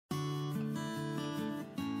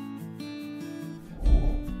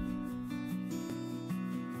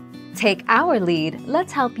Take our lead,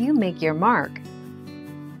 let's help you make your mark.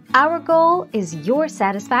 Our goal is your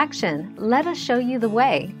satisfaction. Let us show you the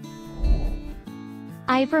way.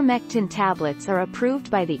 Ivermectin tablets are approved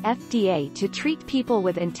by the FDA to treat people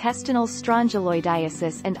with intestinal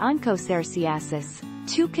strongyloidiasis and onchocerciasis,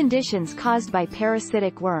 two conditions caused by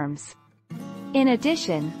parasitic worms. In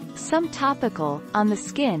addition, some topical, on the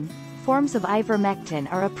skin, forms of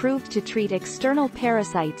ivermectin are approved to treat external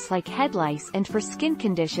parasites like head lice and for skin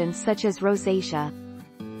conditions such as rosacea.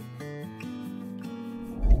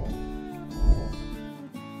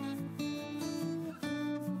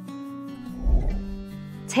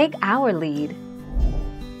 Take our lead.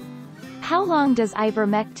 How long does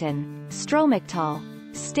ivermectin,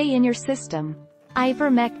 stromictol, stay in your system?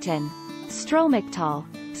 Ivermectin, stromictol,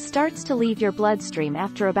 starts to leave your bloodstream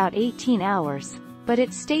after about 18 hours, but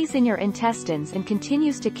it stays in your intestines and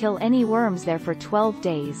continues to kill any worms there for 12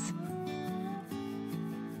 days.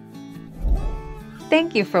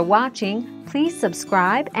 Thank you for watching. Please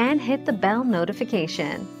subscribe and hit the bell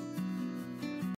notification.